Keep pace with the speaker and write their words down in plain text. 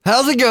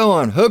How's it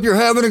going? Hope you're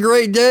having a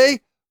great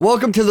day.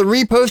 Welcome to the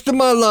repost of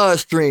my live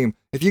stream.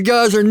 If you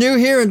guys are new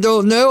here and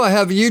don't know, I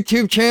have a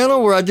YouTube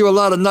channel where I do a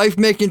lot of knife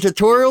making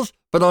tutorials,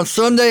 but on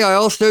Sunday I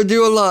also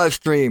do a live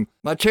stream.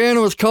 My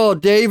channel is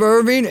called Dave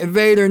Irving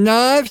Invader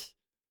Knives.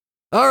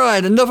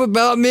 Alright, enough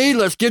about me,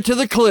 let's get to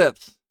the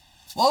clips.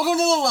 Welcome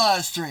to the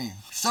live stream.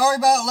 Sorry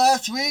about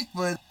last week,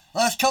 but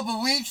last couple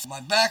of weeks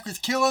my back was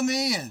killing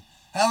me and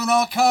having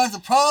all kinds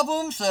of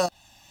problems.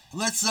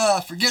 Let's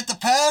forget the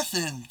past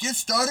and get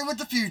started with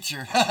the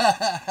future.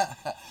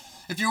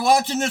 If you're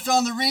watching this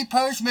on the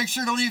repost, make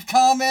sure to leave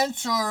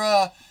comments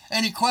or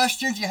any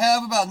questions you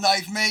have about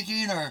knife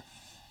making or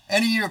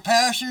any of your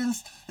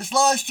passions. This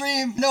live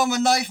stream, I'm a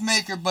knife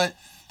maker, but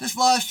this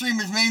live stream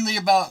is mainly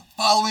about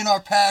following our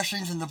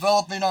passions and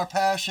developing our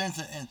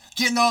passions and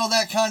getting all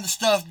that kind of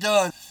stuff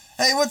done.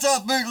 Hey, what's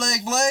up,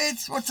 Bootleg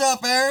Blades? What's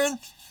up, Aaron?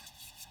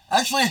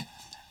 Actually,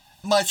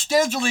 my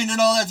scheduling and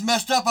all that's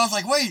messed up. I was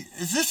like, wait,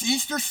 is this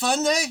Easter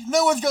Sunday?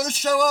 No one's going to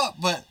show up,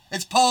 but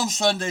it's Palm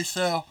Sunday,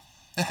 so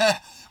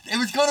it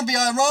was going to be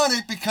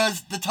ironic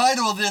because the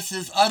title of this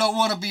is I Don't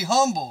Want to Be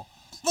Humble.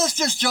 Let's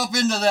just jump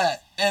into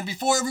that. And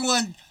before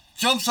everyone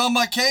jumps on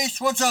my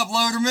case, what's up,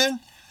 Loderman?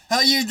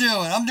 How you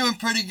doing? I'm doing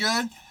pretty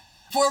good.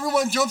 Before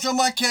everyone jumps on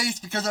my case,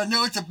 because I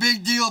know it's a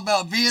big deal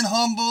about being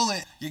humble,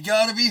 and you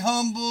got to be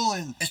humble,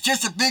 and it's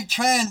just a big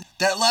trend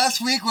that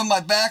last week when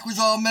my back was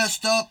all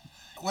messed up,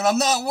 when I'm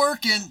not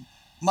working,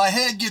 my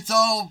head gets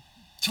all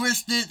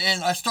twisted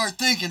and I start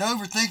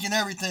overthinking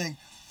everything.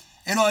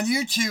 And on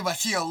YouTube, I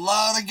see a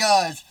lot of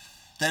guys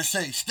that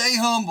say, stay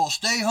humble,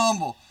 stay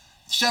humble.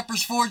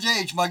 Shepherd's Forge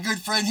H, my good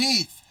friend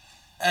Heath,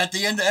 at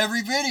the end of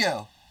every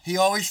video, he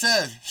always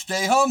says,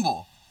 stay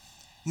humble.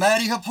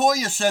 Matty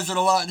Hapoya says it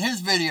a lot in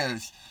his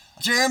videos.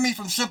 Jeremy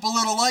from Simple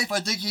Little Life,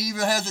 I think he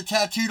even has it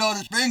tattooed on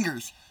his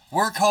fingers.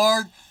 Work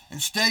hard and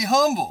stay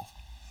humble.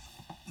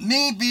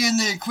 Me being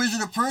the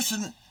inquisitive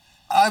person,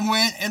 I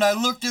went and I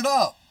looked it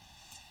up.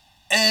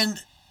 And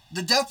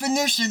the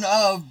definition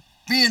of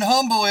being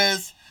humble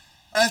is,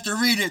 I have to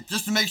read it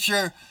just to make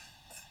sure,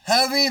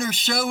 having or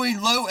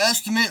showing low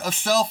estimate of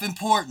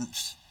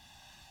self-importance.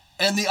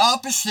 And the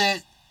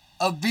opposite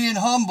of being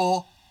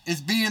humble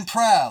is being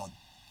proud.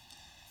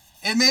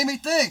 It made me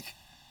think,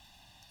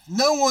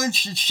 no one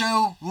should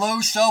show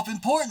low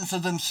self-importance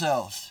of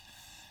themselves.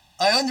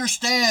 I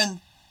understand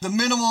the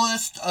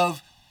minimalist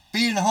of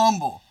being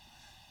humble,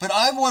 but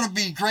I want to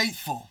be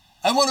grateful.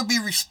 I want to be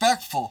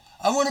respectful.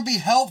 I want to be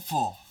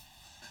helpful.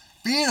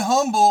 Being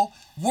humble,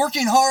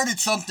 working hard at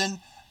something,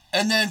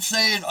 and then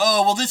saying,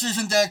 oh, well, this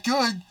isn't that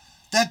good,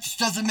 that just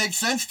doesn't make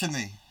sense to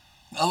me.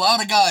 A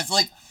lot of guys,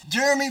 like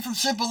Jeremy from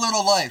Simple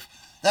Little Life,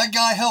 that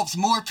guy helps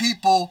more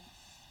people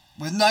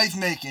with knife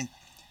making.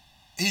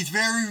 He's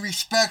very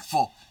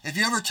respectful. If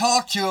you ever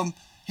talk to him,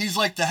 he's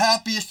like the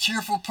happiest,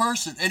 cheerful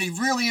person, and he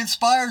really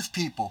inspires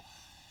people.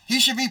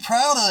 He should be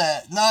proud of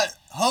that, not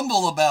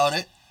humble about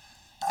it.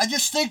 I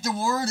just think the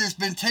word has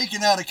been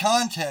taken out of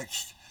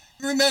context.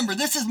 Remember,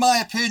 this is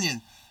my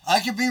opinion. I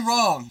could be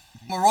wrong.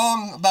 I'm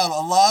wrong about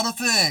a lot of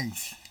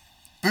things.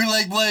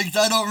 Bootleg Blades,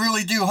 I don't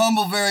really do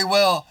humble very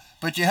well,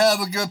 but you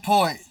have a good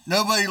point.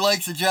 Nobody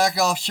likes a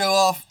jack-off,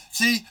 show-off.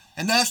 See,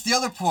 and that's the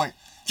other point.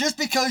 Just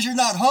because you're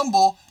not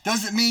humble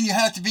doesn't mean you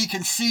have to be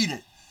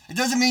conceited. It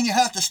doesn't mean you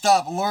have to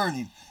stop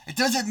learning. It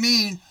doesn't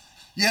mean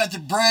you have to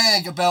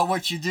brag about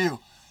what you do.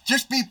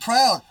 Just be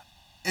proud.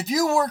 If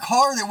you work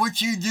hard at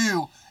what you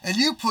do and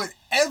you put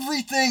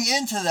everything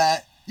into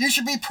that, you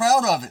should be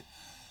proud of it.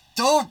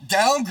 Don't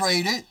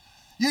downgrade it.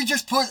 You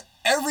just put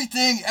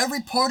everything, every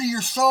part of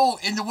your soul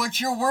into what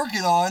you're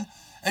working on,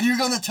 and you're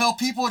going to tell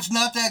people it's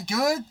not that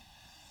good?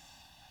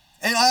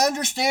 And I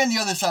understand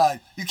the other side.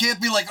 You can't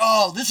be like,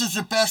 oh, this is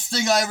the best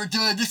thing I ever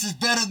did. This is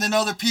better than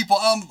other people.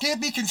 You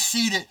can't be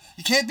conceited.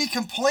 You can't be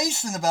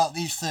complacent about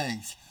these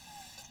things.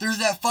 There's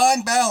that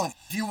fine balance.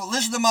 If you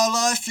listen to my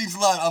live streams a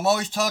lot, I'm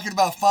always talking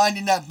about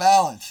finding that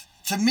balance.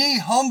 To me,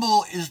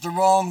 humble is the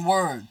wrong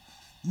word.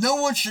 No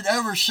one should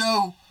ever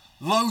show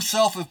low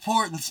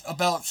self-importance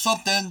about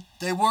something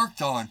they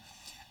worked on.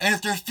 And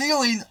if they're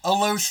feeling a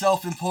low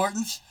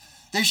self-importance,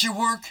 they should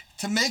work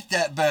to make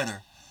that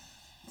better.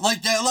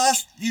 Like that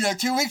last,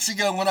 2 weeks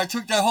ago when I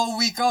took that whole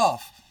week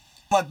off,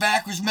 my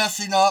back was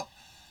messing up.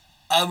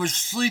 I was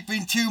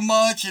sleeping too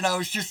much and I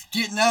was just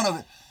getting out of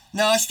it.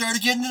 Now I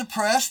started getting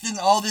depressed and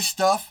all this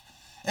stuff.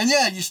 And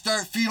yeah, you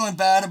start feeling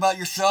bad about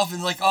yourself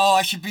and like, oh,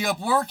 I should be up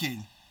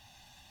working.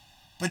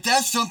 But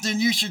that's something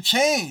you should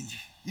change.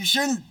 You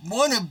shouldn't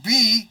want to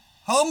be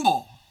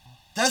humble.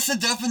 That's the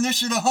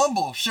definition of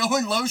humble,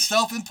 showing low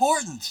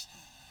self-importance.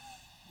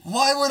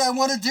 Why would I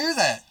want to do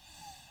that?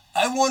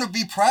 I want to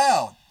be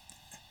proud.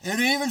 It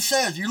even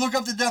says, you look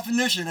up the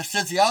definition, it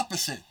says the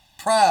opposite,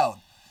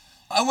 proud.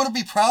 I want to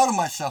be proud of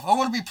myself. I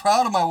want to be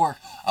proud of my work.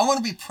 I want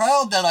to be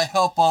proud that I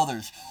help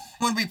others.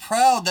 I want to be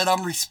proud that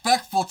I'm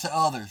respectful to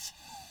others.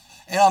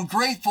 And I'm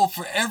grateful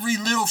for every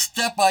little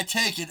step I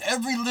take and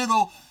every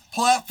little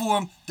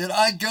platform that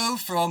I go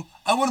from.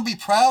 I want to be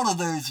proud of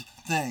those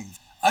things.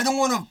 I don't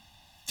want to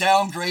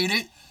downgrade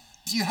it.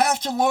 You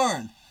have to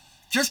learn.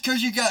 Just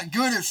because you got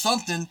good at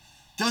something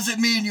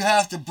doesn't mean you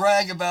have to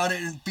brag about it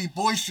and be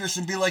boisterous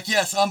and be like,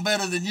 yes, I'm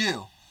better than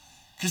you.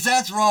 Because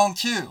that's wrong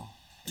too.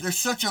 There's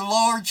such a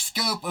large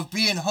scope of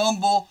being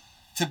humble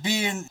to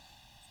being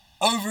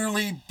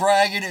overly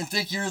bragging and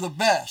think you're the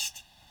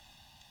best.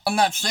 I'm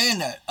not saying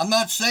that. I'm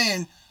not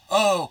saying,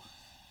 oh,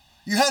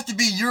 you have to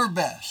be your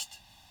best.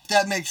 If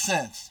that makes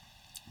sense.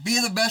 Be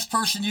the best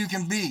person you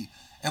can be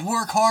and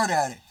work hard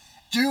at it.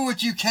 Do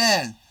what you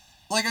can.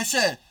 Like I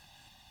said,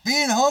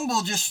 being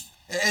humble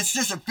it's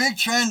just a big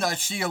trend I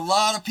see a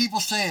lot of people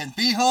saying.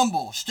 Be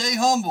humble. Stay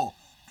humble.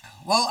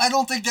 Well, I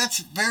don't think that's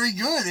very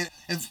good.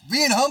 If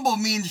being humble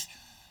means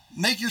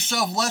make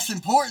yourself less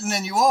important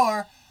than you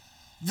are,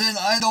 then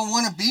I don't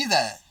want to be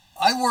that.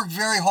 I work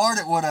very hard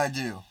at what I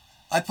do.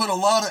 I put a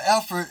lot of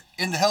effort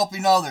into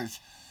helping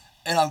others,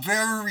 and I'm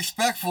very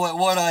respectful at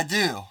what I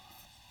do.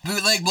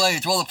 Bootleg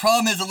Blades. Well, the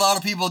problem is a lot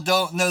of people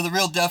don't know the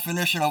real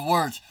definition of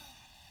words.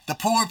 The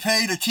poor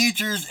pay the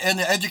teachers and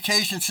the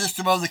education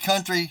system of the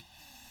country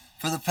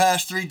for the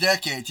past 3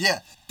 decades. Yeah,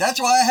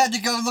 that's why I had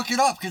to go look it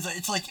up, because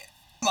it's like,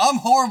 I'm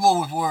horrible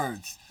with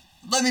words.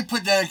 Let me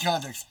put that in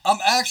context. I'm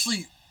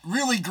actually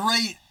really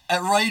great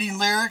at writing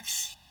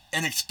lyrics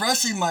and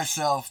expressing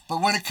myself,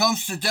 but when it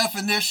comes to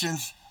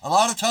definitions, a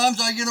lot of times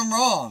I get them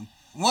wrong.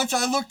 Once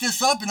I looked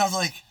this up and I was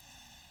like,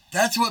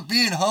 that's what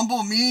being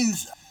humble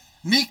means.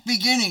 Meek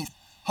beginnings,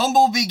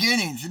 humble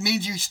beginnings. It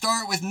means you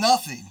start with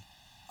nothing.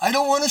 I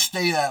don't want to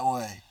stay that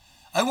way.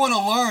 I want to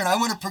learn. I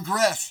want to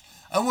progress.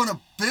 I want to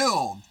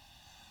build.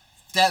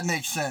 If that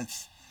makes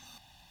sense.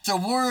 It's a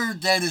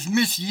word that is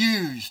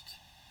misused.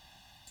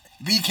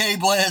 BK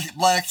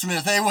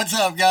Blacksmith. Hey, what's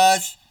up,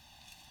 guys?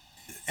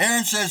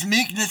 Aaron says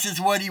meekness is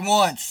what he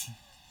wants.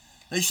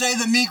 They say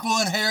the meek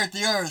will inherit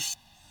the earth.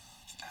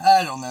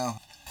 I don't know.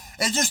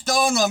 It just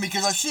dawned on me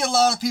because I see a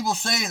lot of people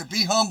saying it.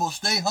 Be humble,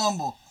 stay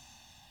humble.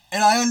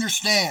 And I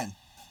understand.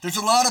 There's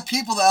a lot of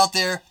people out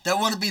there that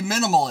want to be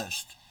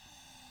minimalist.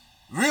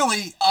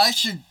 Really, I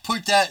should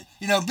put that,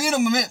 being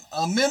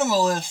a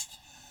minimalist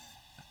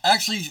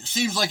actually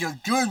seems like a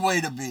good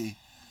way to be.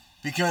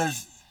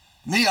 Because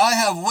I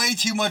have way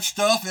too much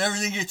stuff and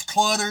everything gets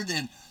cluttered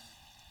and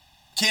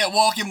can't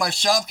walk in my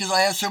shop because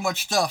I have so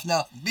much stuff.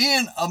 Now,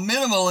 being a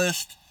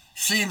minimalist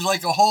seems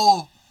like a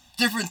whole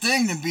different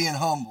thing than being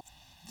humble.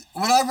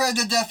 When I read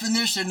the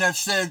definition that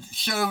said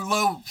show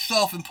low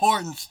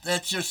self-importance,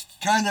 that just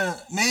kind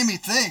of made me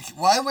think,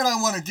 why would I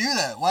want to do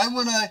that? Why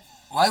would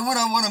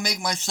I want to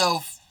make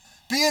myself,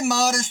 being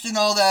modest and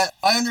all that,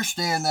 I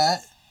understand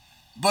that.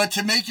 But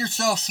to make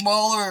yourself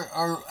smaller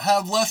or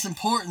have less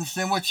importance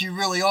than what you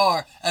really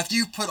are, after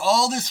you've put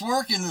all this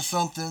work into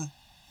something,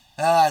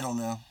 I don't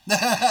know.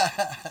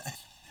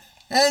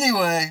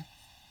 Anyway,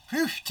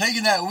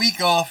 taking that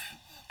week off.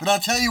 But I'll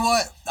tell you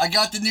what, I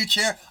got the new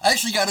chair. I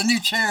actually got a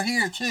new chair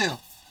here too.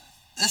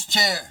 This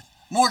chair,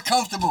 more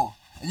comfortable.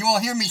 And you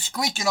won't hear me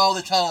squeaking all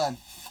the time.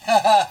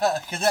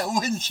 Because that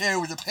wooden chair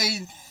was a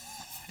pain.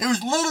 It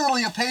was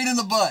literally a pain in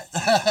the butt.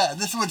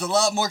 This one's a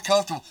lot more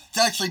comfortable. It's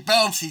actually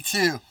bouncy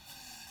too.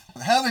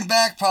 Having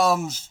back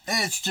problems,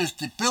 it's just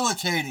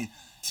debilitating.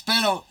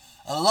 Spent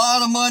a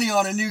lot of money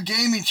on a new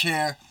gaming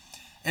chair.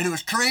 And it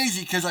was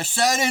crazy because I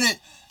sat in it.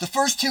 The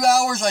first 2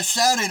 hours I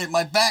sat in it,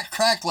 my back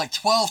cracked like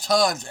 12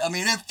 times. I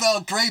mean, it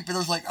felt great, but it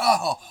was like,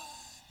 oh,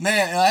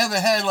 man. And I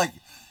haven't had like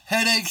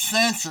headaches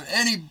since or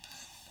any.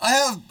 I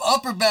have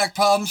upper back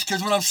problems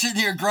because when I'm sitting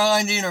here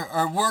grinding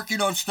or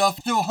working on stuff,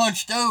 still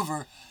hunched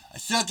over, I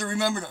still have to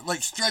remember to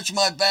like stretch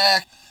my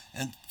back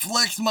and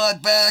flex my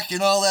back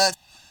and all that.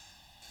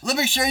 Let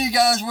me show you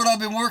guys what I've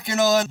been working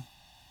on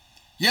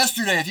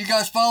yesterday. If you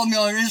guys follow me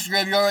on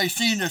Instagram, you already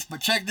seen this,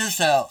 but check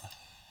this out.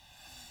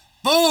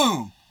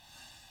 Boom!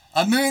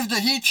 I moved the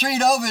heat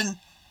treat oven,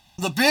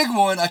 the big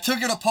one. I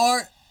took it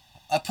apart.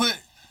 I put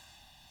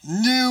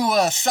new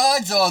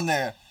sides on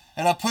there.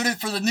 And I put it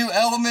for the new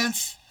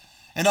elements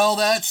and all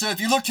that. So if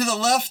you look to the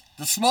left,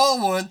 the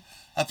small one,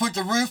 I put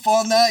the roof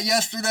on that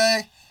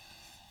yesterday.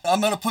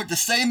 I'm going to put the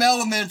same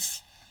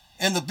elements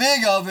in the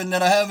big oven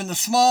that I have in the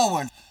small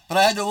one. But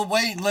I had to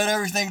wait and let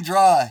everything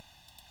dry.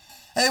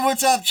 Hey,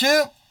 what's up,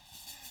 Chip?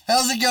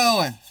 How's it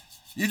going?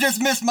 You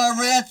just missed my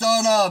rant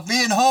on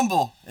being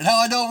humble and how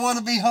I don't want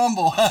to be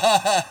humble.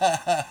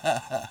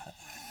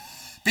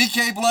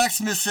 BK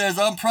Blacksmith says,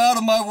 I'm proud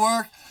of my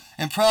work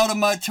and proud of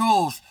my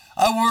tools.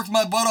 I worked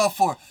my butt off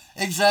for it.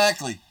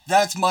 Exactly.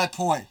 That's my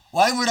point.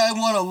 Why would I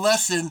want to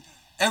lessen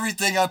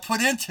everything I put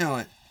into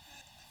it?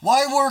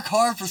 Why work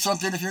hard for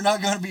something if you're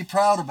not going to be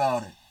proud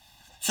about it?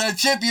 So,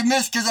 Chip, you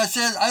missed because I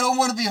said I don't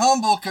want to be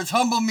humble because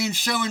humble means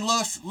showing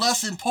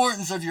less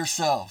importance of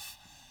yourself.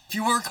 If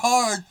you work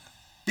hard,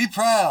 be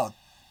proud.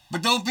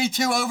 But don't be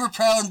too over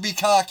proud and be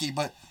cocky.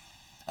 But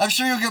I'm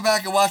sure you'll go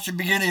back and watch the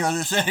beginning of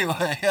this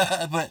anyway.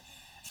 But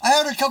I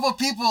had a couple of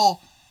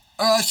people,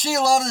 or I see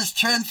a lot of this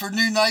trend for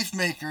new knife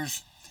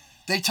makers.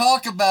 They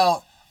talk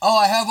about, oh,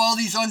 I have all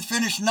these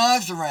unfinished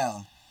knives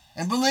around.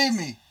 And believe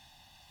me,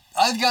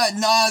 I've got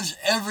knives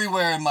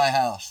everywhere in my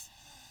house.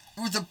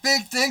 It was a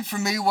big thing for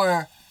me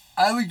where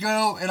I would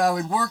go and I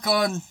would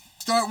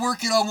start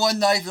working on one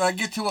knife and I'd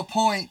get to a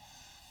point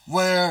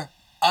where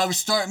I would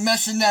start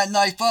messing that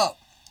knife up.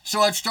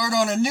 So I'd start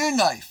on a new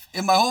knife.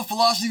 And my whole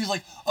philosophy was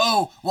like,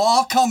 oh, well,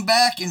 I'll come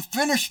back and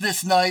finish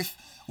this knife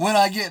when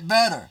I get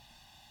better.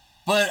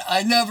 But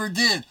I never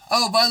did.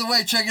 Oh, by the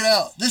way, check it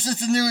out. This is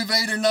the new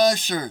Evader Knives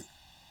shirt.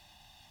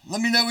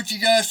 Let me know what you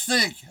guys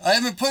think. I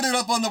haven't put it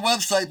up on the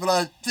website, but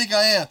I think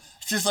I am.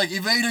 It's just like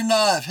Evader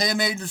Knives,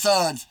 handmade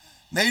designs,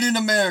 made in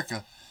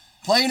America.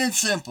 Plain and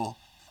simple.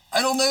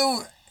 I don't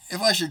know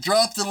if I should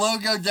drop the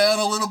logo down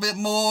a little bit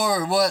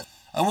more or what.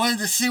 I wanted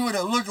to see what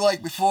it looked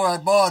like before I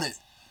bought it.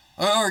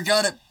 Or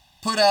got it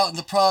put out in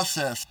the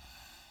process.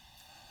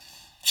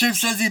 Chip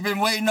says he's been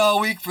waiting all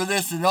week for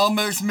this and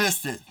almost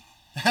missed it.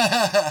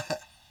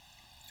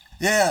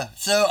 Yeah,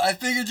 so I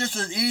figured just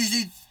an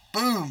easy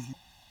boom.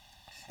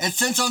 And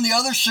since on the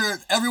other shirt,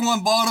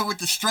 everyone bought it with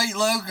the straight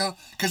logo,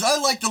 because I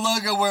like the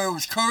logo where it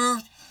was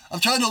curved. I'm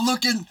trying to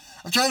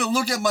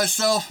look at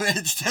myself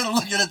instead of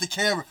looking at the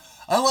camera.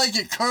 I like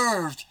it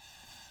curved,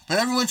 but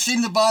everyone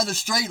seemed to buy the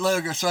straight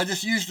logo, so I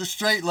just used the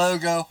straight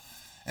logo.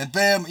 And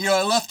bam,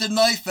 I left the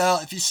knife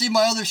out. If you see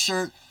my other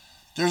shirt,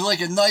 there's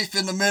like a knife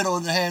in the middle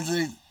in the hands of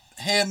the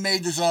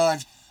handmade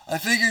designs. I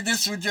figured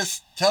this would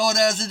just tell it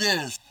as it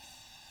is.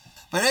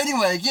 But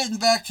anyway, getting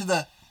back to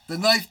the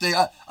knife thing,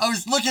 I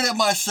was looking at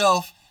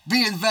myself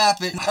being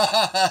vapid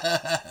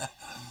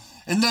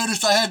and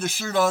noticed I had the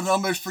shirt on and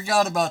almost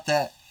forgot about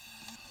that.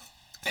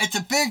 It's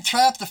a big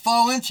trap to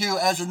fall into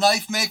as a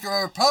knife maker,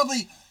 or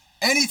probably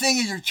anything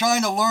that you're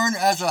trying to learn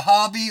as a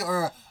hobby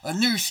or a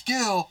new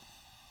skill.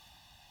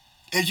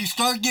 As you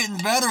start getting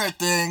better at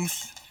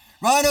things.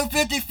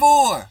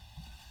 Rhino54,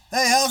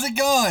 hey, how's it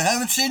going?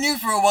 Haven't seen you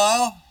for a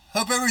while.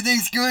 Hope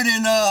everything's good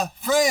in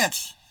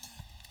France.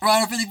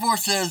 Rhino54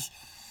 says,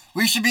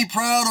 we should be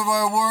proud of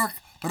our work,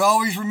 but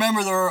always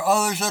remember there are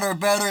others that are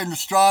better and to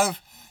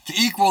strive to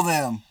equal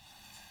them.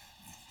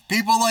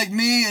 People like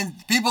me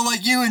and people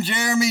like you and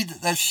Jeremy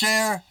that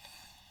share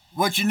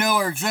what you know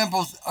are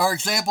examples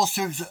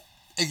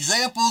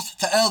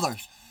to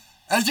others.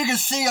 As you can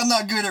see, I'm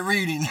not good at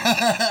reading.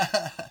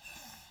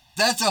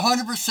 That's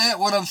 100%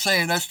 what I'm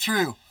saying. That's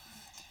true.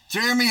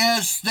 Jeremy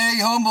has stay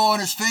humble on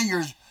his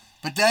fingers,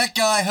 but that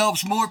guy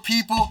helps more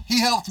people.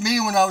 He helped me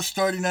when I was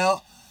starting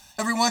out.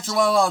 Every once in a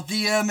while I'll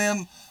DM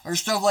him or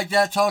stuff like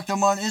that, talk to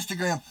him on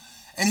Instagram.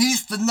 And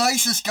he's the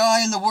nicest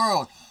guy in the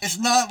world. It's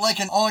not like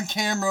an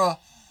on-camera,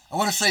 I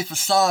want to say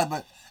facade,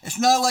 but it's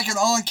not like an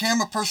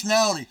on-camera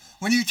personality.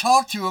 When you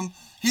talk to him,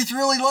 he's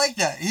really like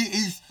that.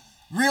 He's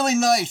really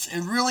nice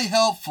and really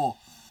helpful.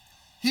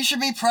 He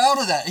should be proud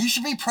of that. He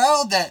should be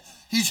proud that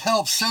he's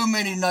helped so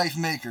many knife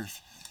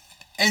makers.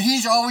 And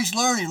he's always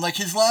learning. Like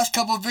his last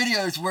couple of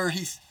videos where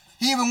he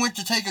even went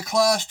to take a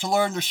class to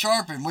learn to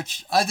sharpen,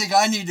 which I think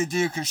I need to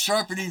do because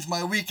sharpening is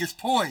my weakest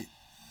point.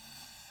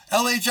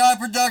 LHI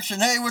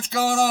Production, hey, what's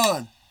going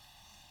on?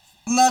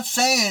 I'm not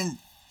saying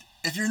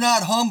if you're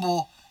not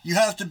humble, you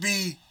have to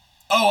be,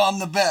 oh, I'm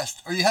the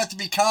best, or you have to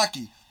be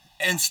cocky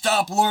and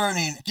stop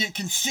learning, get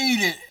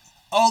conceited,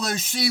 all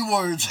those C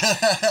words.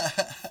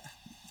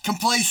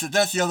 Complacent,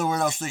 that's the other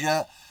word I was thinking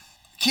of.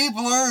 Keep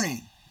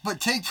learning, but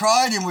take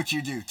pride in what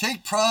you do.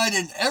 Take pride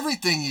in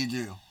everything you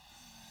do.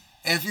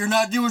 If you're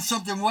not doing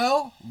something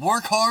well,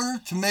 work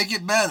harder to make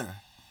it better.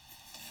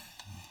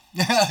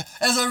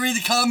 As I read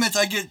the comments,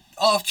 I get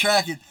off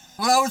track.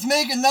 When I was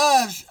making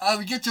knives, I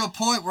would get to a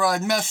point where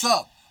I'd mess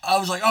up. I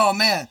was like, oh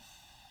man,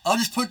 I'll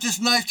just put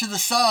this knife to the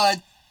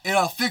side and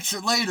I'll fix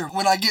it later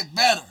when I get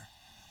better.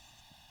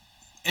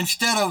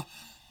 Instead of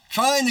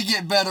trying to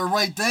get better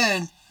right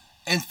then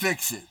and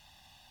fix it.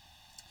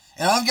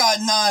 And I've got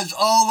knives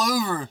all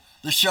over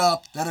the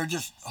shop that are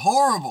just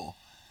horrible.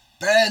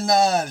 Bad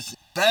knives,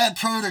 bad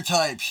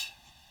prototypes.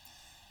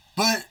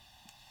 But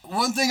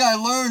one thing I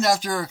learned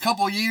after a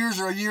couple years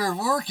or a year of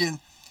working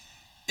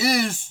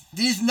is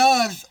these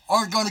knives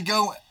aren't going to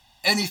go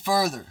any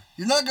further.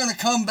 You're not going to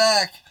come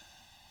back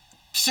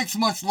 6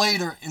 months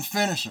later and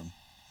finish them.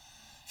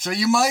 So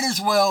you might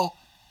as well,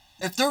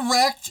 if they're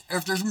wrecked,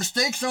 if there's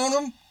mistakes on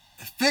them,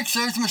 fix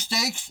those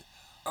mistakes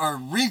or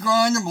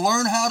regrind them,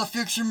 learn how to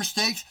fix your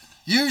mistakes.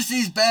 Use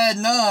these bad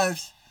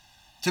knives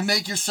to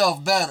make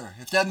yourself better,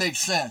 if that makes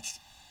sense.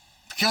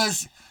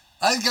 Because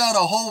I've got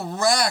a whole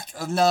rack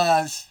of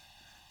knives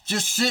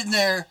just sitting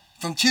there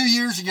from 2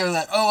 years ago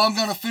that, oh, I'm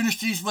going to finish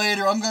these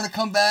later. I'm going to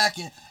come back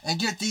and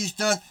get these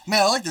done.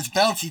 Man, I like this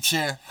bouncy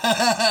chair.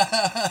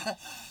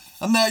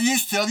 I'm not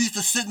used to it. I'm used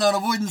to sitting on a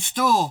wooden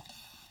stool.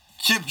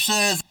 Chip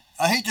says,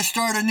 I hate to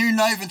start a new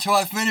knife until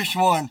I finish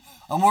one.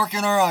 I'm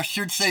working, or I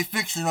should say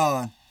fixing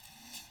on.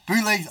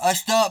 Bootleg, I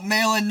stopped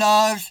mailing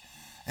knives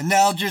and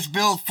now just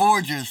build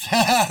forges.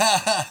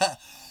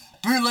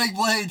 Bootleg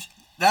Blades,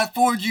 that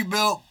forge you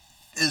built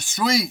is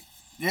sweet.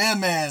 Yeah,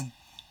 man.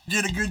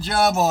 Did a good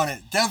job on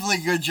it. Definitely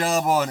a good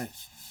job on it.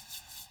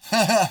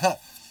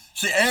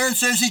 See, Aaron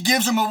says he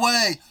gives them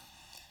away.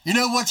 You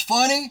know what's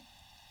funny?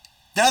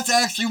 That's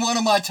actually one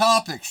of my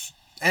topics,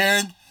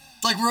 Aaron.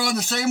 It's like we're on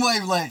the same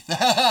wavelength.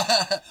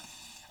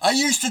 I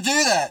used to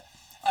do that.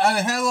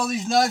 I have all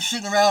these knives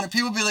sitting around and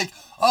people be like,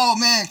 oh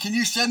man, can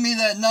you send me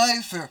that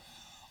knife?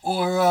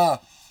 Or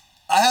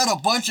I had a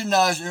bunch of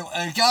knives, and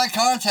a guy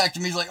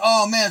contacted me. He's like,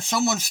 oh man,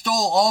 someone stole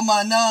all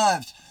my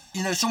knives.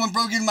 You know, someone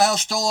broke into my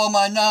house, stole all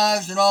my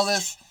knives and all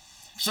this.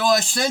 So I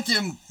sent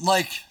him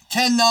like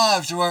 10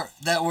 knives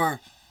that were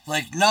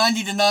like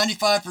 90 to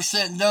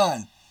 95%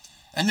 done.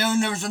 And then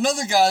there was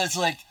another guy that's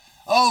like,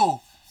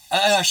 oh,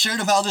 and I showed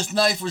him how this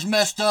knife was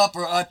messed up,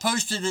 or I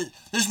posted it,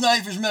 this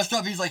knife is messed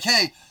up. He's like,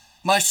 hey,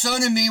 my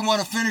son and me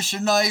want to finish a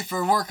knife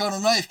or work on a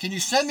knife. Can you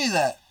send me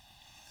that?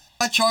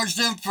 I charged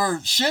them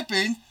for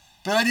shipping,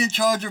 but I didn't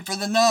charge them for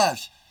the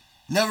knives.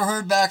 Never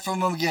heard back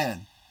from them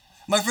again.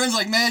 My friend's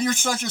like, man, you're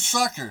such a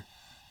sucker.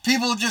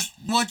 People just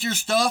want your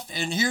stuff,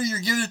 and here you're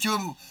giving it to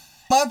them.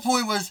 My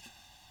point was,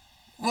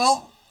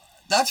 well,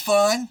 that's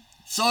fine.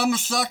 So I'm a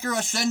sucker,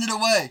 I send it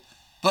away.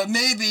 But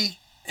maybe,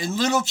 in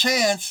little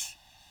chance,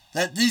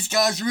 that these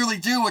guys really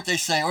do what they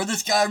say, or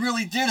this guy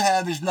really did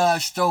have his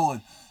knives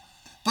stolen.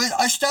 But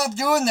I stopped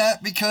doing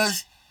that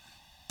because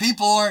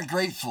people aren't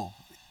grateful.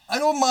 I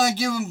don't mind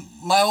giving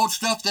my old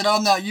stuff that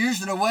I'm not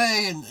using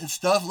away and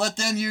stuff, let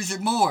them use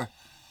it more.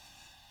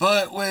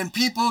 But when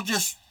people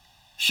just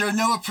show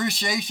no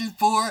appreciation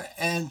for it,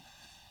 and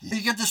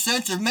you get the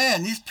sense of,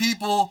 man, these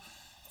people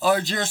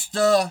are just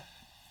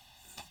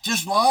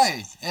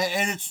lying.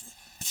 And it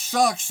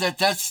sucks that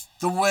that's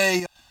the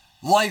way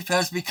life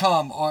has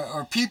become,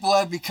 or people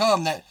have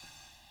become, that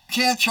you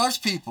can't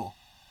trust people.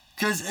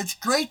 Because it's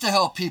great to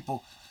help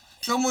people.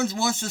 Someone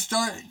wants to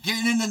start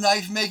getting into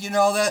knife making and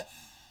all that,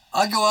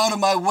 I go out of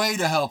my way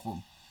to help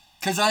them.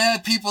 Because I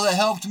had people that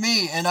helped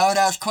me, and I would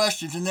ask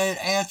questions, and they'd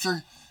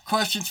answer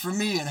questions for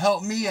me and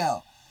help me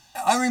out.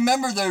 I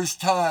remember those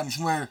times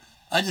where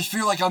I just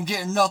feel like I'm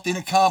getting nothing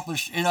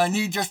accomplished, and I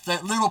need just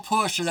that little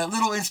push, or that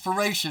little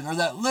inspiration, or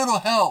that little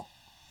help.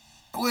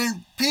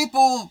 When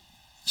people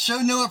show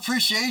no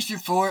appreciation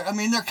for it, I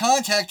mean, they're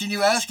contacting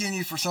you, asking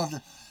you for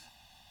something.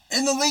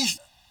 In the least,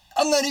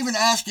 I'm not even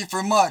asking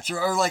for much,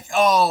 or like,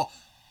 oh,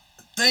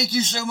 thank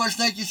you so much,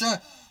 thank you so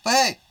much. But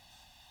hey,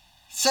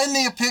 send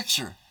me a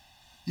picture.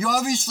 You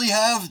obviously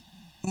have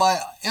my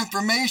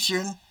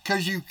information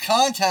because you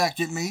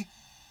contacted me.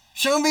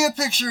 Show me a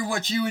picture of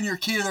what you and your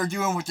kid are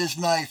doing with this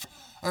knife.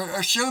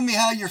 Or show me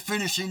how you're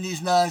finishing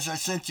these knives I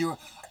sent you.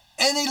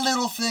 Any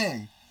little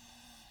thing.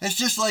 It's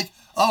just like,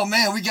 oh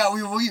man, we got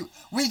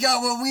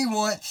what we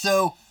want,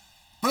 so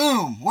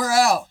boom, we're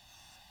out.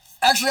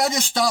 Actually, I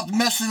just stopped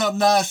messing up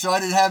knives so I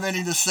didn't have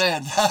any to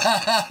send.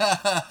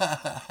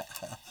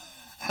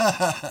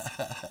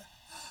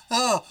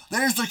 Oh,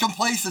 there's the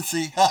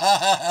complacency.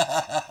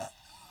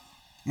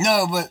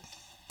 No, but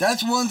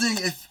that's one thing.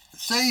 If,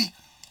 say,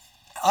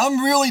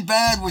 I'm really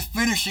bad with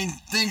finishing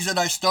things that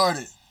I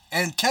started.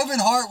 And Kevin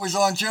Hart was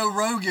on Joe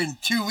Rogan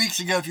 2 weeks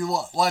ago, if you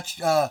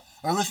watch or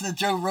listen to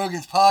Joe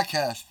Rogan's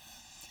podcast.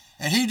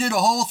 And he did a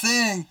whole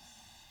thing,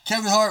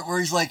 Kevin Hart, where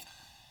he's like,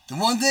 the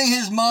one thing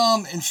his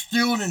mom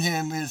instilled in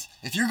him is,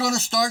 if you're going to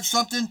start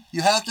something,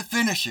 you have to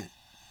finish it.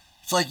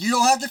 It's like, you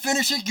don't have to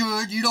finish it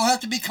good. You don't have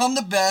to become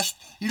the best.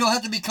 You don't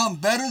have to become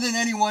better than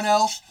anyone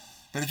else.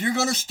 But if you're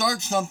going to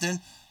start something,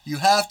 you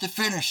have to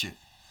finish it.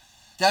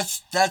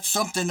 That's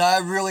something I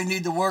really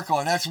need to work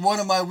on. That's one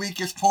of my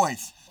weakest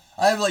points.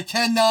 I have like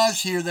 10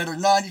 knives here that are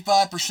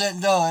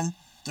 95% done.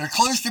 They're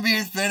close to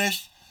being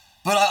finished.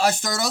 But I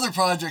start other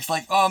projects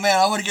like, oh man,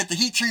 I want to get the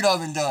heat treat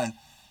oven done.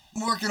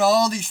 I'm working on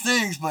all these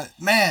things, but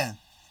man,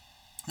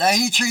 that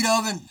heat treat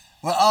oven,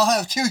 well, I'll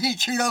have 2 heat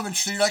treat ovens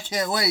soon. I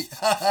can't wait.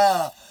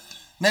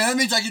 Man, that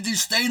means I can do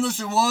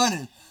stainless in one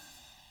and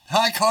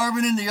high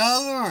carbon in the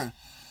other, or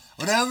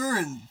whatever,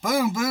 and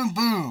boom, boom,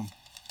 boom.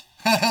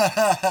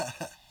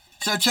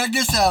 So check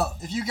this out.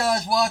 If you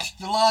guys watched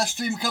the live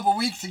stream a couple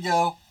weeks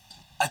ago,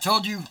 I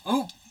told you,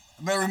 I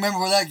better remember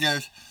where that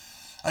goes.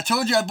 I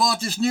told you I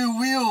bought this new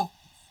wheel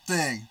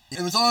thing.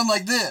 It was on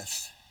like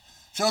this.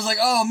 So I was like,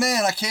 oh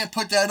man, I can't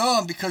put that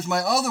on because my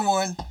other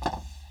one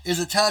is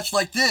attached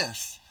like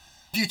this.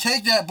 If you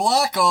take that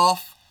block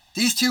off,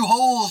 these 2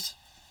 holes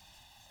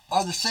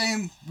are the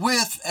same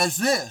width as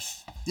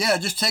this. Yeah,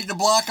 just take the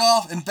block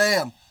off and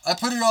bam. I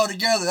put it all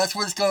together. That's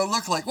what it's going to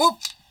look like. Whoop!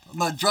 I'm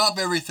going to drop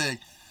everything.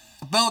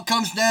 The belt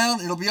comes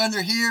down. It'll be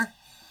under here.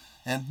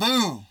 And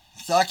boom.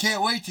 So I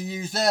can't wait to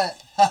use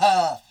that.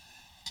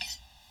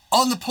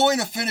 On the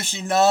point of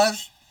finishing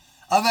knives,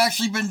 I've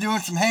actually been doing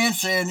some hand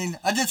sanding.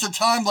 I did some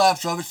time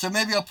lapse of it, so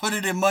maybe I'll put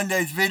it in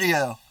Monday's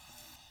video.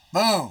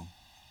 Boom.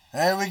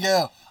 There we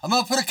go. I'm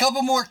going to put a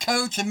couple more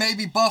coats and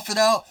maybe buff it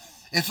out.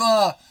 If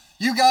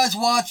you guys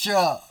watch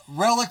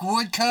Relic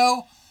Wood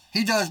Co.,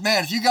 he does,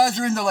 man, if you guys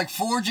are into like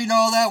forging and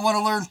all that, want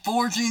to learn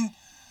forging,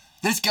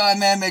 this guy,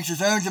 man, makes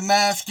his own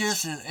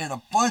Damascus and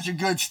a bunch of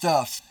good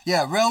stuff.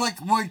 Yeah, Relic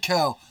Wood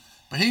Co.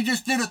 But he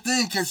just did a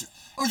thing because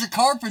I was a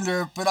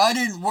carpenter, but I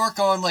didn't work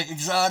on like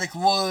exotic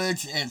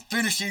woods and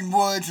finishing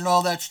woods and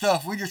all that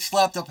stuff. We just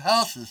slapped up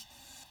houses.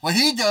 What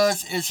he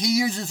does is he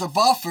uses a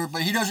buffer,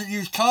 but he doesn't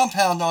use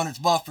compound on his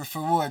buffer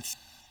for woods.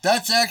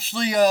 That's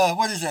actually,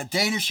 what is that,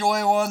 Danish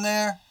oil on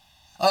there?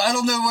 I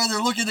don't know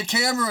whether look at the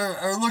camera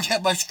or look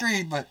at my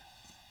screen, but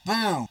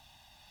boom.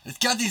 It's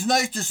got these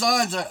nice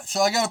designs,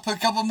 so I got to put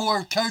a couple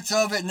more coats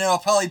of it, and then I'll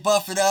probably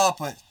buff it out,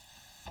 but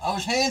I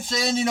was hand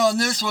sanding on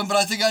this one, but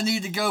I think I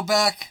need to go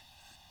back,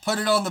 put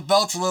it on the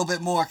belts a little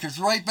bit more, because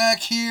right back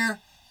here,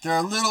 they're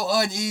a little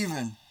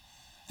uneven.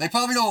 They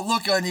probably don't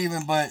look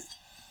uneven, but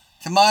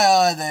to my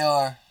eye, they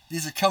are.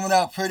 These are coming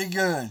out pretty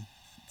good.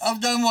 I've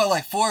done, what,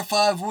 like 4 or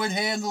 5 wood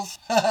handles?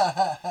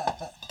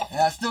 And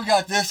I still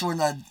got this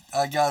one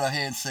I got a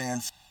hand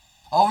sand.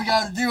 All we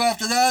got to do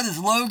after that is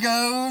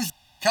logos,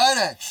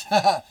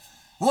 Kydex.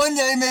 One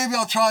day maybe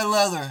I'll try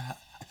leather.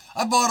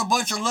 I bought a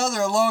bunch of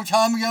leather a long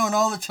time ago and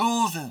all the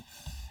tools, and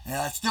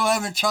I still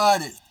haven't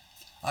tried it.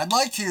 I'd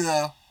like to,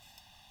 though.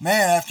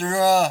 Man, after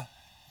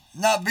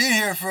not being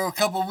here for a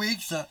couple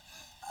weeks,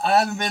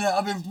 I've been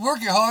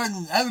working hard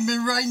and haven't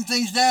been writing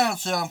things down,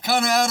 so I'm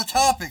kind of out of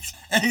topics.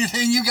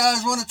 Anything you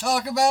guys want to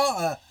talk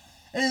about?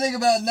 Anything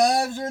about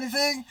knives or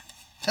anything?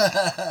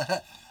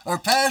 Or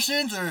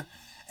passions or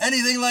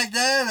anything like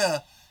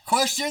that?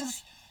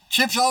 Questions?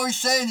 Chip's always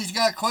saying he's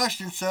got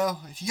questions, so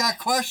if you got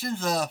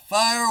questions,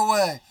 fire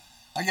away.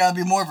 I gotta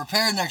be more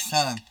prepared next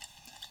time.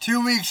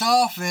 2 weeks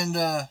off and,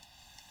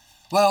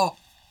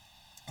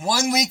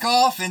 1 week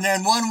off and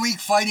then 1 week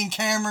fighting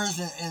cameras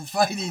and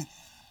fighting.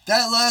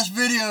 That last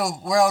video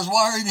where I was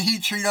wiring the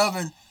heat treat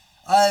oven,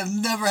 I have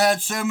never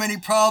had so many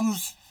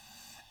problems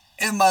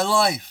in my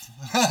life.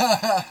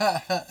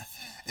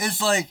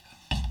 It's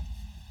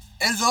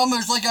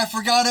almost like I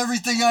forgot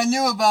everything I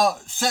knew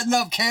about setting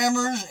up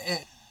cameras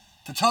and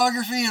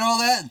photography and all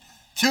that.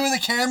 2 of the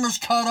cameras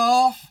cut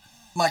off.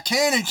 My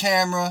Canon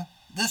camera,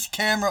 this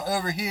camera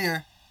over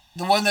here,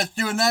 the one that's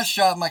doing that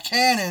shot, my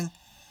Canon,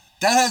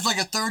 that has like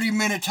a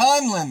 30-minute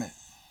time limit.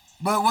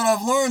 But what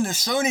I've learned is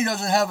Sony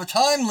doesn't have a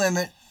time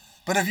limit,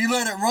 but if you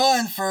let it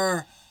run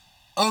for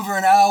over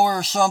an hour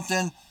or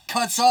something, it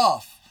cuts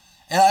off.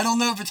 And I don't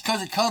know if it's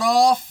because it cut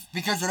off,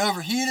 because it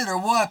overheated or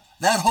what.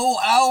 That whole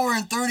hour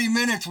and 30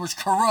 minutes was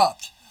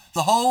corrupt.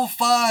 The whole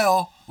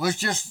file was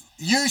just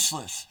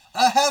useless.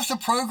 I have some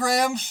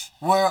programs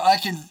where I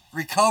can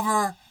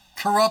recover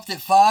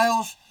corrupted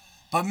files,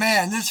 but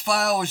man, this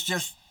file was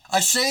just,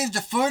 I saved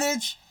the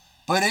footage,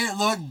 but it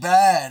looked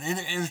bad.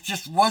 It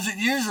just wasn't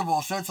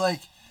usable. So it's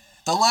like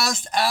the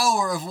last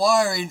hour of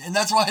wiring, and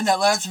that's why in that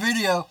last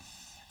video,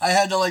 I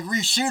had to like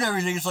reshoot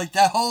everything. It's like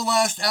that whole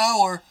last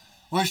hour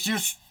was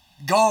just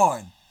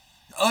gone.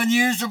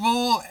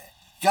 Unusable.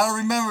 Gotta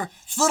remember,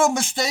 it's little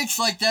mistakes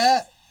like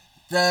that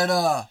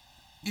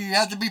you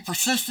have to be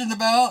persistent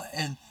about.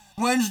 And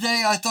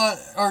Wednesday,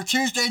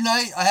 Tuesday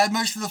night, I had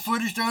most of the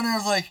footage done, and I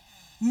was like,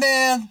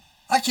 man,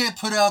 I can't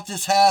put out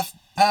this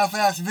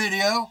half-ass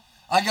video.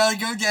 I gotta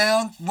go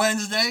down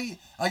Wednesday,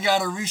 I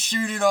gotta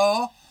reshoot it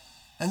all,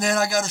 and then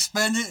I gotta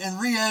spend it and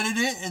re-edit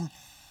it. And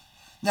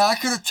now I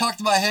could have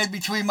tucked my head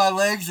between my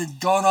legs and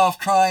gone off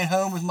crying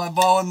home with my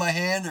ball in my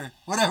hand, or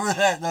whatever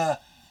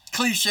that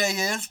cliche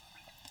is.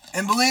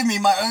 And believe me,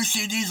 my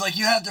OCD's like,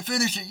 you have to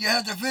finish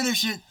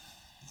it,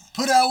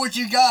 put out what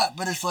you got.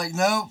 But it's like,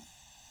 no.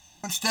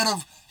 Instead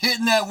of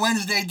hitting that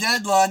Wednesday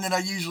deadline that I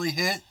usually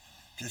hit,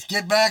 just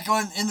get back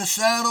in the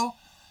saddle.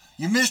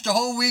 You missed a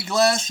whole week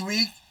last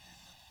week.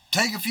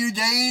 Take a few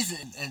days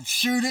and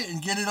shoot it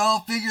and get it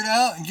all figured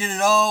out and get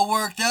it all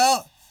worked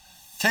out.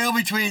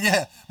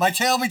 My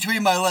tail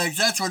between my legs.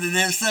 That's what it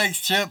is. Thanks,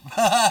 Chip.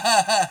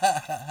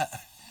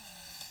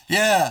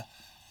 Yeah.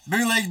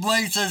 Bootleg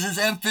Blade says his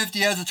M50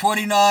 has a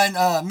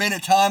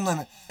 29-minute time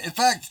limit. In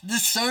fact,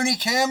 this Sony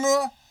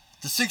camera,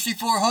 the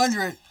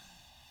 6400,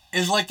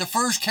 is like the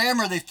first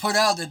camera they've put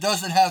out that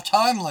doesn't have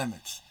time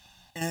limits.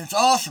 And it's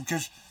awesome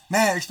because,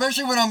 man,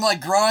 especially when I'm like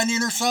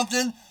grinding or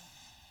something,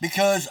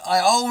 because I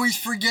always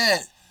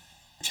forget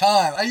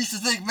time. I used to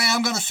think, man,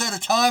 I'm going to set a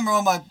timer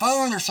on my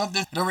phone or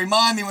something to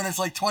remind me when it's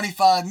like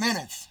 25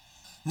 minutes.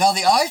 Now,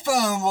 the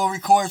iPhone will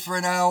record for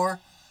an hour,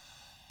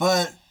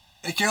 but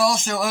it can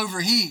also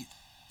overheat.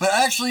 But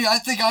actually, I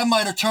think I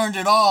might have turned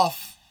it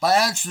off by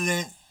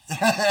accident,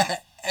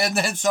 and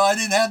then so I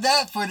didn't have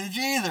that footage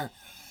either.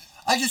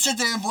 I can sit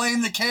there and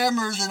blame the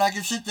cameras, and I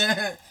can sit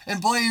there and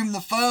blame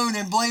the phone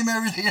and blame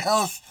everything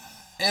else.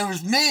 It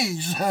was me,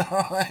 so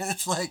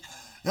it's like,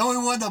 the only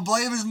one to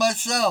blame is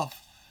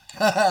myself.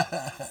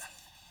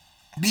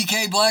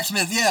 BK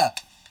Blacksmith, yeah,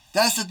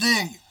 that's the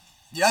thing.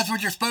 That's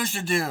what you're supposed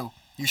to do.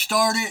 You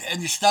start it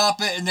and you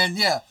stop it, and then,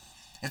 yeah.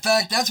 In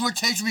fact, that's what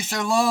takes me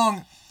so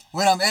long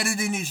when I'm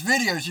editing these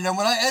videos. You know,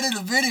 when I edit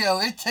a video,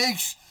 it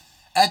takes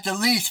at the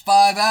least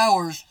 5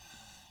 hours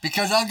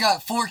because I've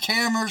got 3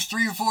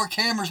 or 4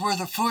 cameras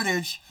worth of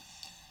footage,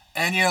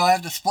 and, you know, I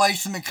have to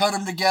splice them and cut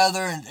them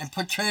together and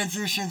put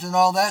transitions and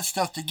all that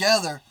stuff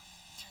together.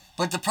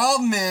 But the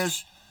problem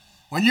is,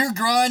 when you're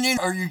grinding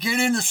or you get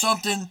into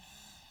something,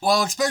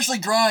 well, especially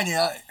grinding,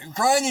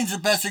 grinding's the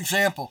best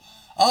example.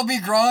 I'll be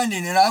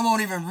grinding and I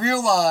won't even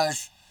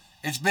realize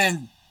it's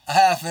been a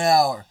half an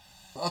hour.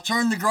 I'll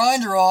turn the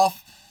grinder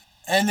off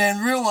and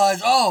then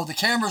realize, oh, the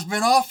camera's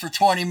been off for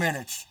 20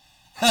 minutes.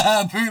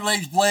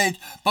 Bootleg's Blade,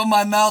 but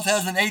my mouth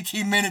has an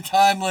 18-minute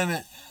time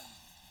limit.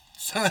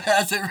 So it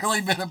hasn't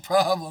really been a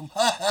problem.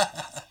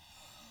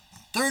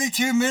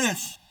 32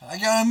 minutes. I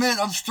gotta admit,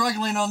 I'm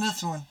struggling on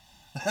this one.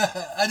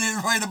 I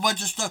didn't write a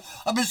bunch of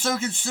stuff. I've been so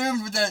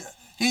consumed with that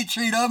heat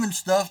treat oven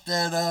stuff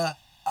that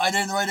I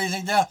didn't write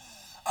anything down.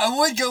 I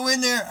would go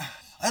in there.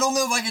 I don't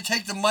know if I could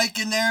take the mic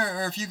in there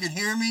or if you could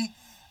hear me.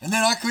 And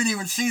then I couldn't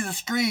even see the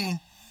screen.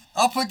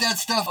 I'll put that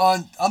stuff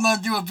on. I'm going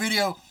to do a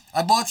video.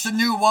 I bought some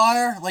new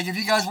wire. Like if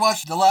you guys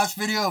watched the last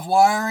video of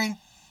wiring,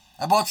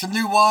 I bought some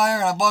new wire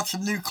and I bought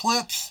some new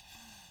clips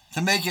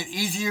to make it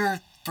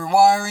easier for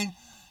wiring.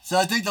 So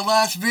I think the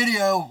last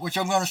video, which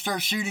I'm going to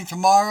start shooting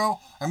tomorrow,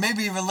 or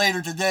maybe even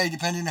later today,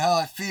 depending on how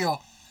I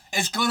feel,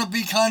 it's going to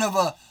be kind of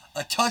a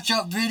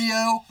touch-up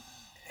video.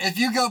 If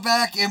you go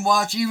back and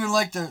watch even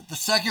like the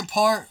second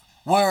part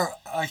where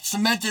I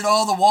cemented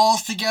all the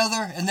walls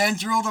together and then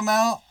drilled them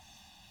out,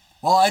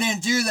 well, I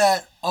didn't do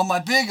that on my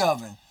big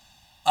oven.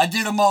 I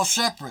did them all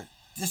separate.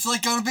 It's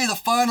like going to be the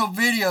final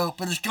video,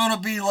 but it's going to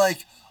be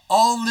like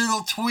all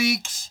little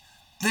tweaks,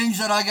 things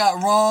that I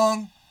got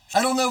wrong.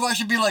 I don't know if I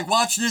should be like,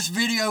 watch this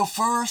video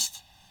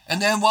first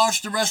and then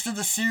watch the rest of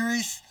the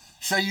series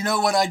so you know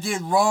what I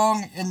did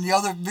wrong in the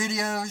other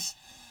videos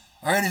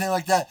or anything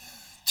like that.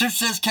 Chip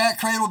says Cat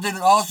Cradle did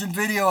an awesome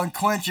video on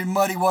quenching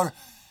muddy water.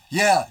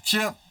 Yeah,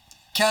 Chip,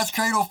 Cat's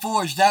Cradle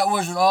Forge, that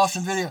was an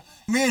awesome video.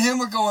 Me and him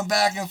were going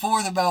back and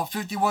forth about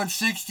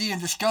 5160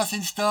 and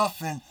discussing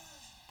stuff, and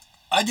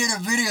I did a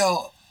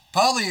video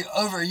probably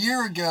over a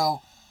year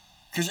ago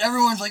because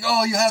everyone's like,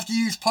 oh, you have to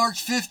use Parks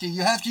 50.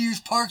 You have to use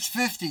Parks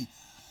 50.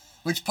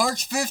 Which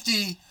Parks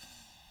 50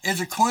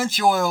 is a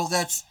quench oil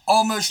that's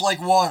almost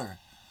like water.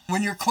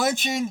 When you're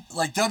quenching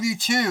like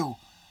W2,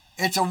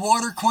 it's a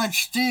water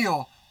quench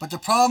steel, but the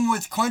problem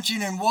with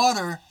quenching in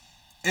water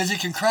is it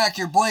can crack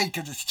your blade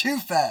because it's too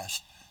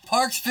fast.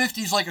 Parks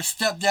 50 is like a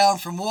step down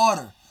from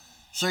water,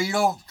 so you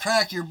don't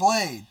crack your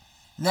blade.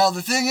 Now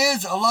the thing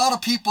is, a lot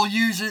of people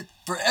use it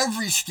for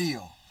every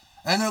steel.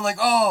 And they're like,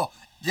 oh,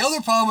 the other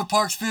problem with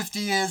Parks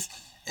 50 is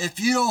if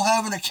you don't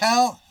have an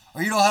account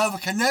or you don't have a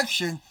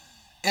connection,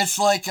 it's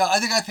like, I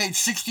think I paid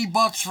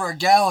 $60 for a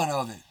gallon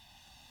of it.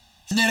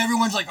 And then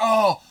everyone's like,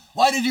 oh,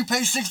 why did you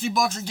pay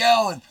 $60 a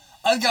gallon?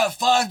 I've got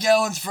 5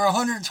 gallons for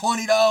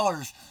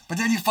 $120. But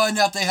then you find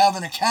out they have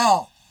an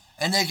account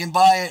and they can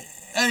buy it.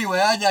 Anyway,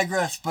 I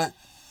digress. But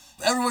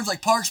everyone's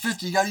like, Parks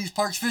 50, you got to use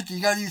Parks 50,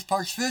 you got to use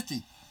Parks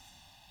 50.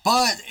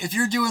 But if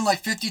you're doing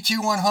like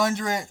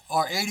 52-100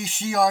 or 80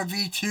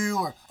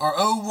 CRV2 or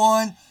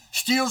 01,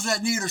 steels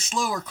that need a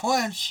slower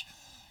quench,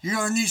 you're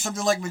going to need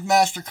something like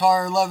McMaster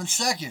Carr 11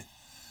 second.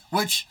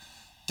 Which,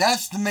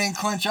 that's the main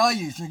quench I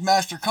use,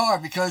 McMaster Carr,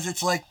 because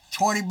it's like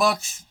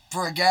 $20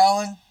 for a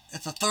gallon.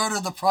 It's a third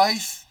of the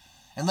price,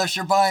 unless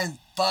you're buying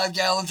 5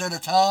 gallons at a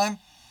time.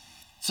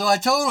 So I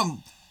told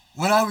him,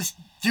 when I was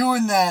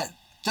doing that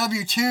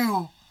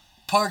W2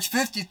 Parks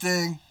 50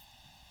 thing,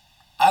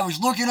 I was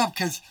looking up,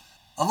 because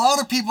a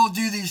lot of people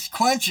do these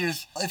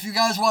quenches. If you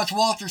guys watch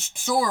Walter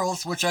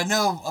Sorrells, which I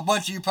know a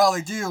bunch of you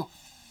probably do,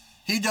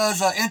 he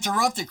does an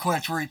interrupted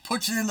quench, where he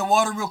puts it in the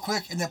water real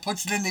quick and then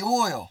puts it in the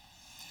oil.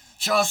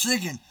 So I was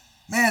thinking,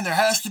 man, there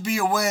has to be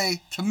a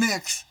way to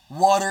mix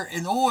water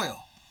and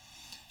oil.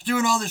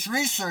 Doing all this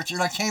research,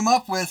 and I came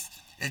up with,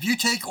 if you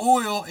take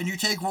oil and you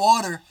take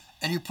water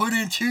and you put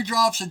in 2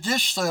 drops of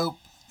dish soap,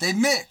 they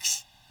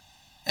mix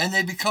and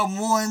they become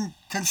one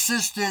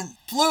consistent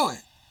fluid.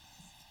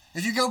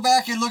 If you go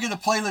back and look at the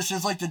playlist,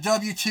 there's like the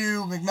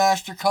W2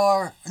 McMaster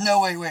Carr.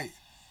 No, wait.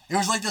 It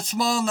was like the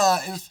small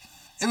knife.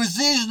 It was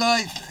these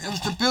knives. It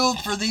was the build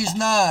for these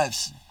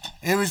knives.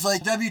 It was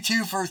like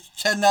W2 for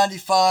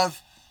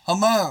 1095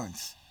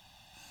 Hamones.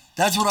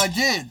 That's what I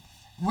did.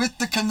 With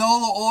the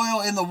canola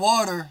oil in the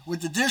water,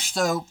 with the dish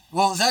soap,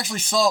 well, it was actually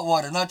salt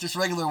water, not just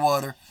regular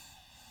water.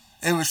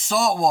 It was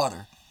salt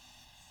water.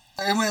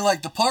 It went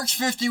like the Parks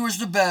 50 was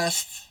the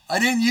best. I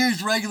didn't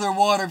use regular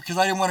water because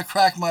I didn't want to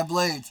crack my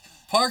blades.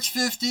 Parks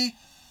 50,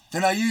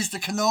 then I used the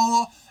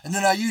canola, and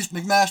then I used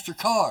McMaster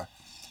Carr.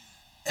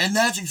 And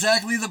that's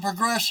exactly the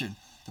progression.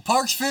 The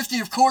Parks 50,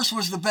 of course,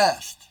 was the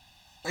best.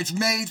 It's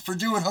made for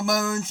doing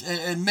Hamones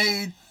and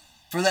made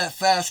for that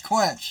fast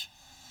quench.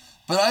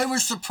 But I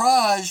was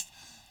surprised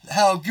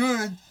how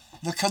good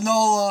the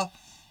canola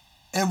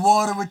and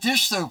water with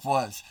dish soap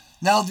was.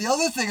 Now, the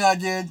other thing I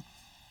did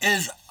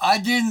is I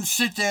didn't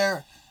sit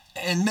there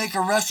and make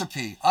a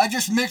recipe. I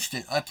just mixed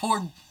it. I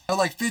poured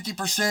like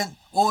 50%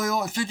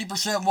 oil and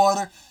 50%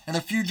 water and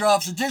a few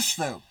drops of dish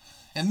soap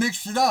and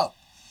mixed it up.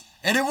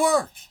 And it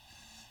worked.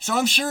 So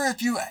I'm sure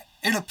if you,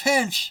 in a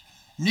pinch,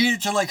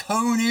 needed to like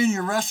hone in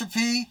your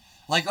recipe,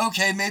 like,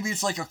 okay, maybe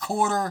it's like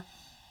 1/4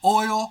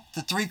 oil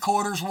to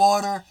 3/4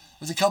 water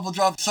with a couple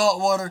drops of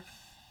salt water,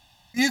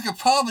 you could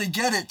probably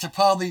get it to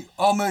probably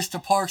almost to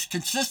Parks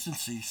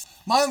consistencies.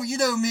 You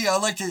know me, I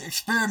like to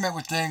experiment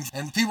with things,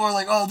 and people are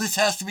like, oh, this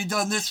has to be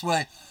done this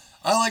way.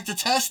 I like to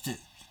test it.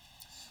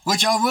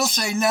 Which I will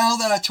say, now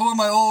that I tore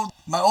my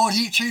old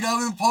heat treat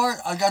oven apart,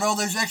 I got all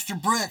those extra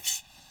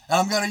bricks, and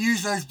I'm going to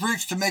use those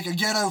bricks to make a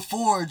ghetto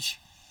forge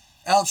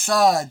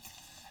outside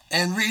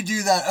and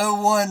redo that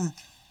 01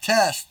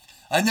 test.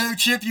 I know,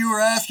 Chip, you were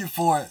asking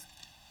for it.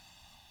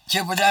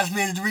 Chip was asking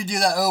me to redo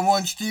that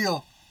 01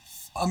 steel.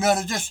 I'm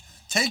going to just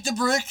take the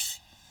bricks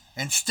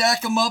and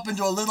stack them up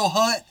into a little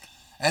hut,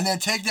 and then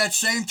take that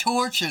same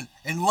torch and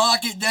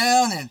lock it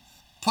down and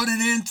put it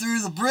in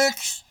through the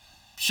bricks.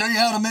 Show you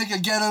how to make a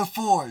ghetto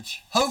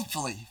forge.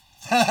 Hopefully.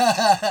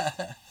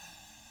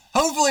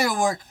 Hopefully it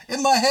works.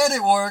 In my head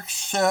it works,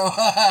 so...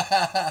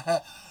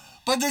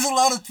 But there's a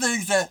lot of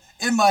things that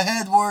in my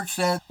head works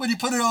that when you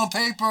put it on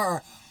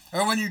paper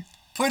or when you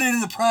put it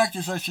into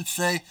practice, I should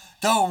say,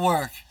 don't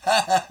work.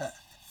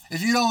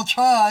 If you don't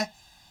try,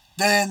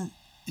 then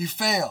you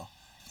fail.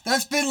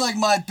 That's been like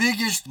my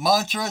biggest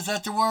mantra. Is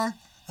that the word?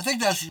 I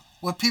think that's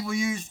what people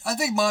use. I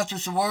think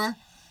mantra's the word.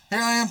 Here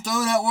I am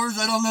throwing out words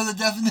I don't know the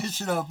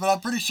definition of, but I'm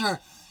pretty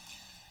sure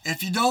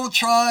if you don't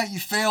try, you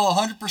fail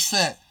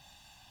 100%.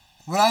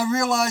 When I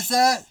realized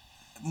that,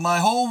 my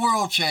whole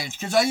world changed.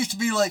 Because I used to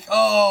be like,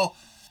 oh,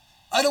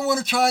 I don't want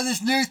to try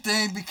this new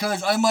thing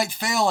because I might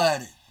fail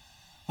at it.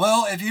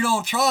 Well, if you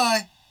don't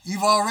try,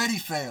 you've already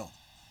failed.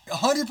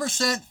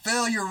 100%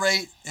 failure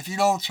rate if you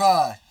don't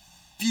try.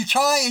 If you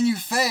try and you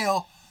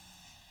fail,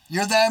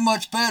 you're that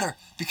much better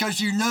because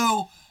you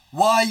know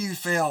why you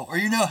failed or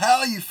you know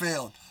how you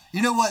failed.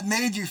 You know what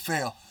made you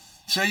fail.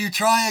 So you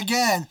try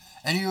again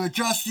and you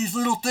adjust these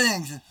little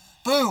things and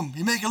boom,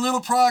 you make a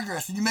little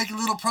progress and you make a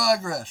little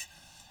progress.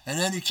 And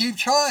then you keep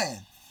trying.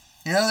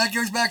 You know, that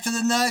goes back to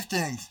the knife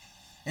things.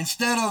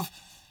 Instead of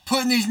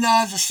putting these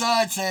knives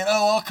aside saying,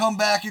 oh, I'll come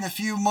back in a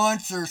few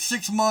months or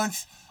 6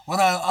 months when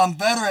I'm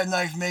better at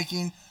knife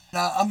making.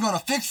 Now, I'm going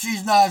to fix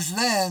these knives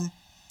then.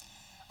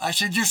 I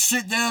should just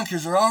sit down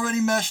because they're already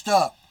messed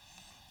up.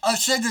 I've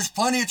said this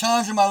plenty of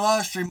times in my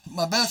live stream.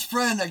 My best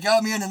friend that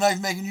got me into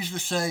knife making used to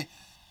say,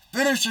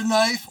 finish your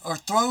knife or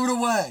throw it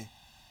away.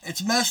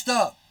 It's messed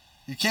up.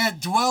 You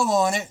can't dwell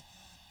on it.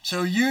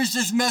 So use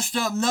this messed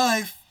up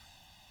knife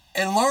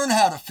and learn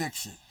how to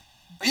fix it.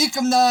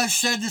 Ecom Knives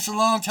said this a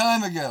long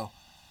time ago.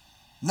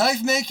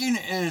 Knife making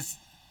is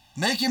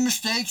making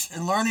mistakes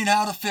and learning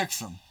how to fix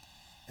them.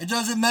 It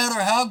doesn't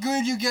matter how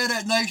good you get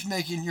at knife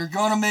making, you're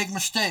going to make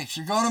mistakes.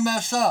 You're going to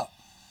mess up.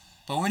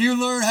 But when you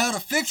learn how to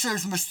fix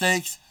those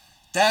mistakes,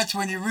 that's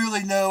when you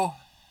really know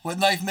what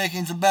knife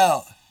making's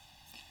about.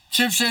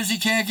 Chip says he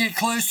can't get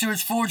close to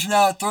his forge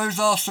now. It throws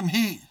off some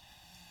heat.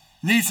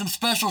 Needs some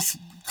special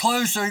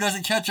clothes so he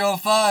doesn't catch on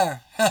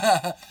fire.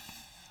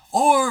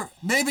 Or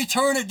maybe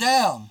turn it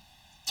down.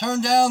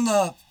 Turn down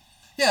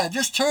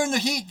just turn the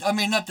heat. I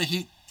mean, not the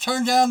heat.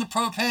 Turn down the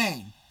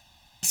propane.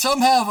 Some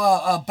have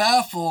a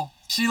baffle.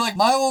 See, like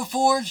my old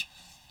forge,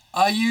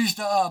 I used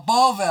a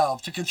ball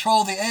valve to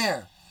control the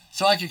air.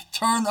 So I could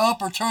turn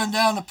up or turn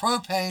down the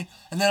propane,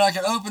 and then I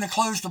could open and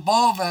close the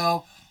ball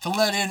valve to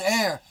let in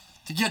air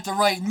to get the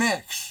right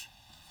mix.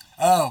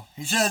 Oh,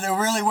 he says it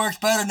really works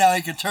better now.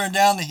 He can turn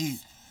down the heat.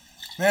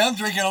 Man, I'm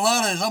drinking a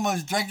lot of this. I'm going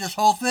to drink this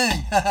whole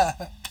thing.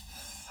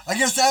 I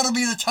guess that'll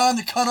be the time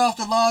to cut off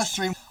the live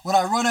stream when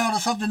I run out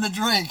of something to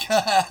drink.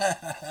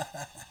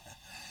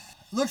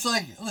 Looks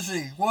like, let's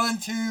see, 1,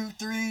 2,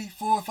 3,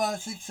 4,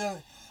 5, 6,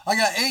 7. I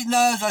got 8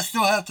 knives I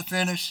still have to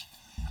finish.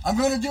 I'm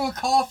going to do a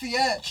coffee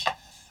etch.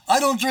 I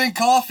don't drink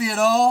coffee at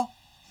all.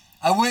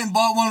 I went and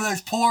bought one of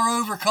those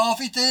pour-over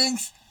coffee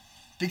things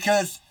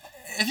because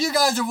if you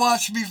guys have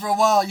watched me for a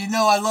while, you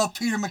know I love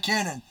Peter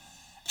McKinnon.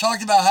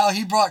 Talked about how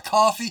he brought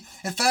coffee.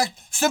 In fact,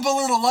 Simple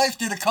Little Life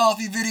did a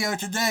coffee video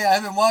today. I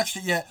haven't watched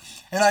it yet.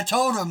 And I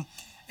told him,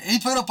 he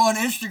put up on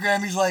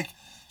Instagram, he's like,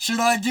 should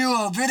I do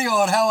a video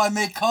on how I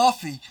make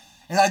coffee?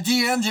 And I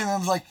DM'd him and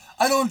was like,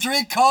 I don't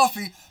drink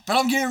coffee, but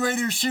I'm getting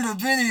ready to shoot a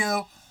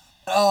video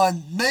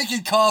on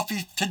making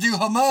coffee to do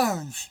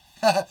Jamones.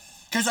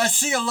 Because I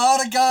see a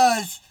lot of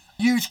guys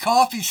use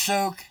coffee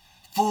soak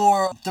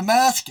for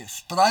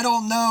Damascus, but I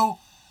don't know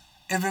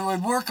if it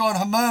would work on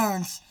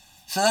Jamones.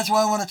 So that's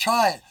why I want to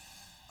try it.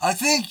 I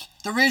think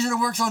the reason it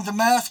works on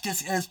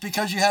Damascus is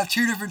because you have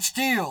 2 different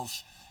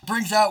steels. It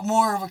brings out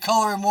more of a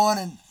color in one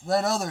and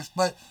than others.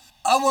 But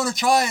I want to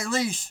try it at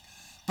least.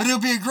 But it'll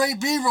be a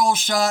great B-roll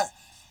shot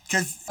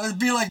because it would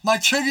be like my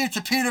tribute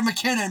to Peter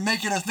McKinnon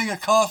making a thing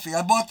of coffee.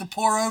 I bought the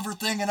pour-over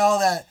thing and all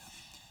that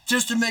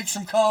just to make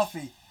some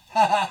coffee.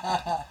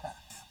 But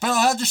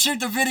I'll have to shoot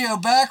the video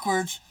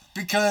backwards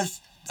because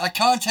I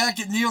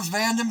contacted Niels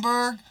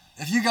Vandenberg.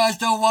 If you guys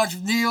don't watch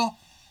Neil...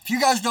 If you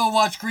guys don't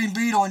watch Green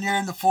Beetle and you're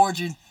into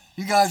forging,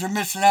 you guys are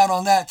missing out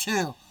on that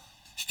too.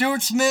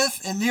 Stuart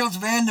Smith and Niels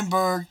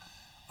Vandenberg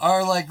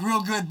are like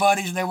real good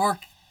buddies and they work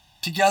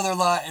together a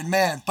lot. And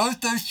man,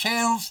 both those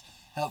channels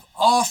have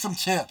awesome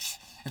tips.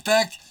 In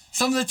fact,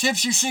 some of the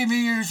tips you see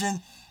me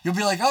using, you'll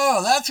be like,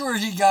 oh, that's where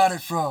he got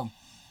it from.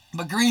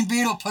 But Green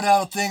Beetle put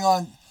out a thing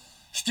on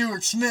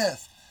Stuart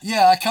Smith.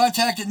 Yeah, I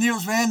contacted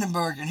Niels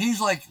Vandenberg and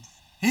he's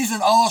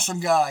an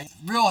awesome guy,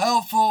 real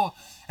helpful.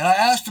 And I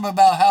asked him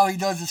about how he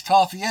does his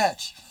coffee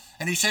etch.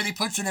 And he said he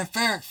puts it in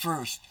ferric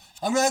first.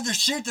 I'm going to have to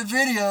shoot the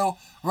video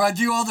where I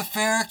do all the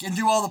ferric and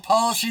do all the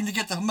polishing to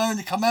get the Jamone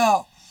to come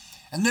out.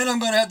 And then I'm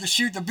going to have to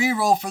shoot the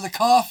B-roll for the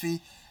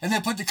coffee and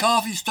then put the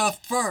coffee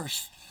stuff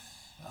first.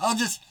 I'll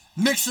just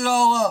mix it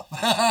all up.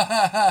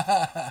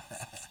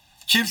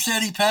 Chip said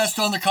he passed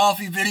on the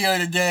coffee video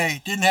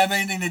today. Didn't have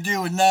anything to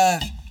do with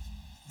knives.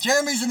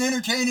 Jeremy's an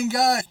entertaining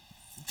guy.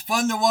 It's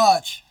fun to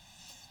watch.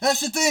 That's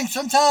the thing.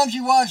 Sometimes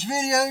you watch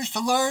videos to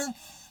learn.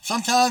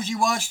 Sometimes you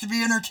watch to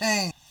be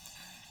entertained.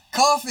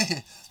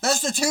 Coffee.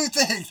 That's the two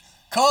things.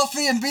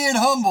 Coffee and being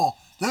humble.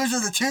 Those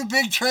are the two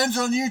big trends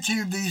on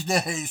YouTube these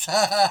days.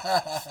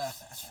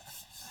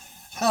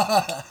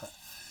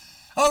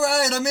 All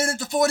right, I made it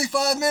to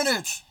 45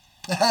 minutes.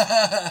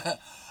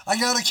 I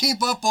got to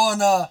keep up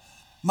on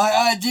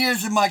my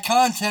ideas and my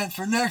content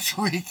for next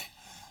week.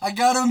 I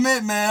got to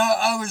admit, man,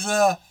 I was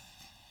a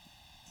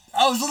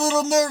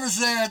little nervous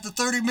there at the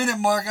 30-minute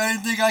mark. I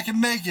didn't think I could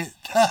make it.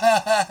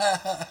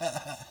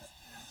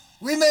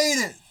 We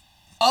made it.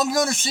 I'm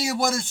going to see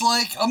what it's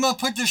like. I'm going to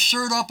put this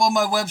shirt up on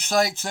my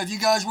website. So if you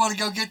guys want to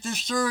go get this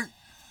shirt,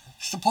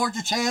 support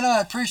the channel.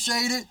 I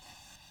appreciate it.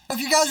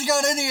 If you guys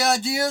got any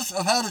ideas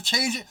of how to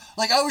change it,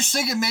 like I was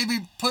thinking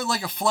maybe put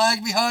like a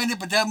flag behind it,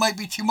 but that might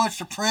be too much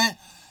to print.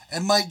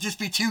 It might just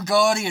be too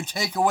gaudy and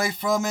take away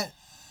from it.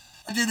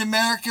 I did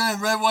America in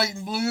red, white,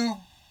 and blue.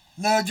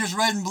 No, just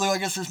red and blue. I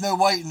guess there's no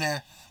white in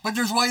there. But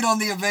there's white on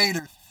the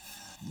Invader.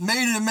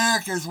 Made in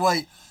America is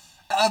white.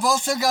 I've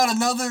also got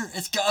another,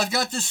 I've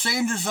got this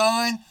same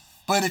design,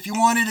 but if you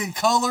want it in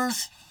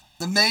colors,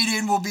 the Made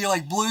in will be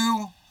like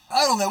blue.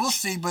 I don't know, we'll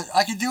see, but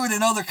I can do it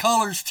in other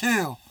colors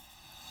too.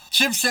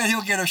 Chip said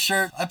he'll get a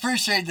shirt. I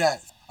appreciate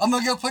that. I'm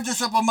going to go put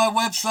this up on my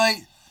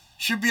website.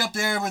 Should be up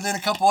there within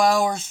a couple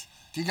hours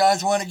if you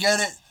guys want to get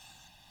it.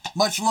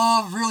 Much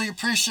love. Really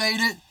appreciate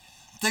it.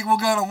 I think we're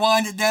going to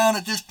wind it down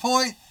at this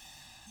point.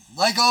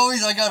 Like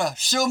always, I got to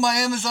show my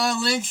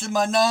Amazon links and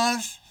my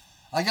knives.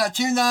 I got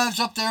 2 knives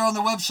up there on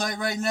the website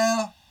right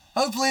now.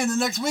 Hopefully in the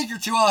next week or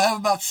 2 I'll have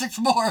about 6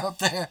 more up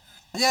there.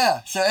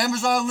 Yeah, so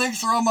Amazon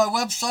links are on my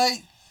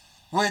website,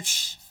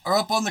 which are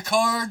up on the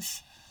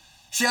cards.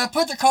 See, I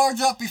put the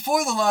cards up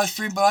before the live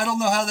stream, but I don't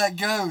know how that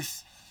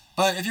goes.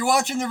 But if you're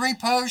watching the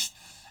repost,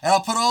 and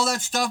I'll put all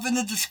that stuff in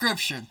the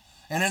description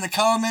and in the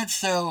comments,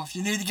 so if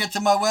you need to get to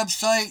my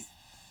website,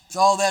 it's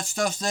all that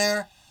stuff's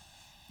there.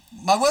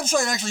 My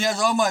website actually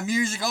has all my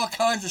music, all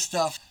kinds of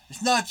stuff.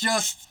 It's not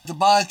just to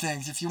buy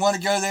things. If you want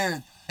to go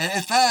there, and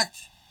in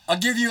fact, I'll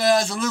give you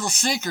as a little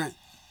secret.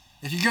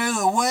 If you go to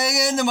the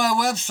way into my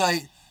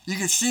website, you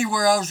can see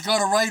where I was going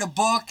to write a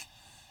book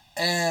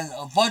and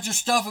a bunch of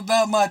stuff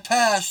about my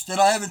past that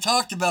I haven't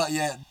talked about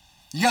yet.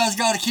 You guys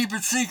got to keep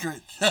it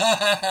secret.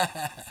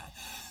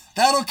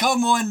 That'll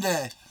come one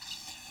day.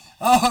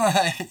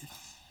 Alright.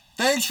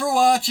 Thanks for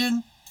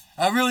watching.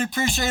 I really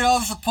appreciate all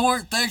the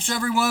support. Thanks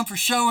everyone for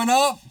showing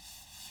up.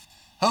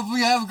 Hopefully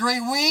you have a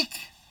great week.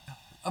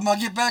 I'm going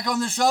to get back on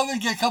this oven,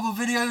 get a couple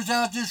videos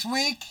out this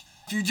week.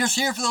 If you're just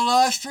here for the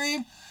live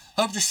stream,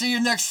 hope to see you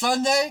next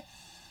Sunday.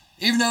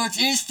 Even though it's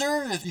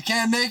Easter, if you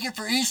can't make it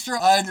for Easter,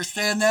 I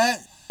understand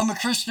that. I'm a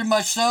Christian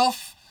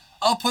myself.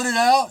 I'll put it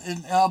out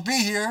and I'll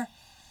be here.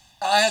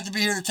 I have to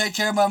be here to take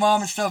care of my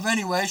mom and stuff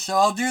anyway, so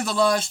I'll do the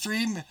live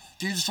stream. If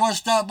you just want to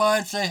stop by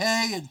and say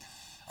hey, and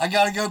I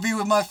got to go be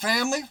with my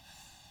family,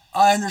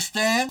 I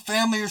understand.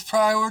 Family is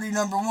priority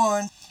number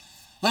 1.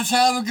 Let's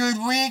have a good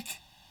week.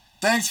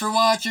 Thanks for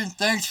watching.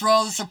 Thanks for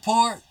all the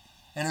support.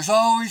 And as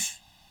always,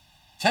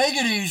 take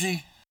it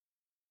easy.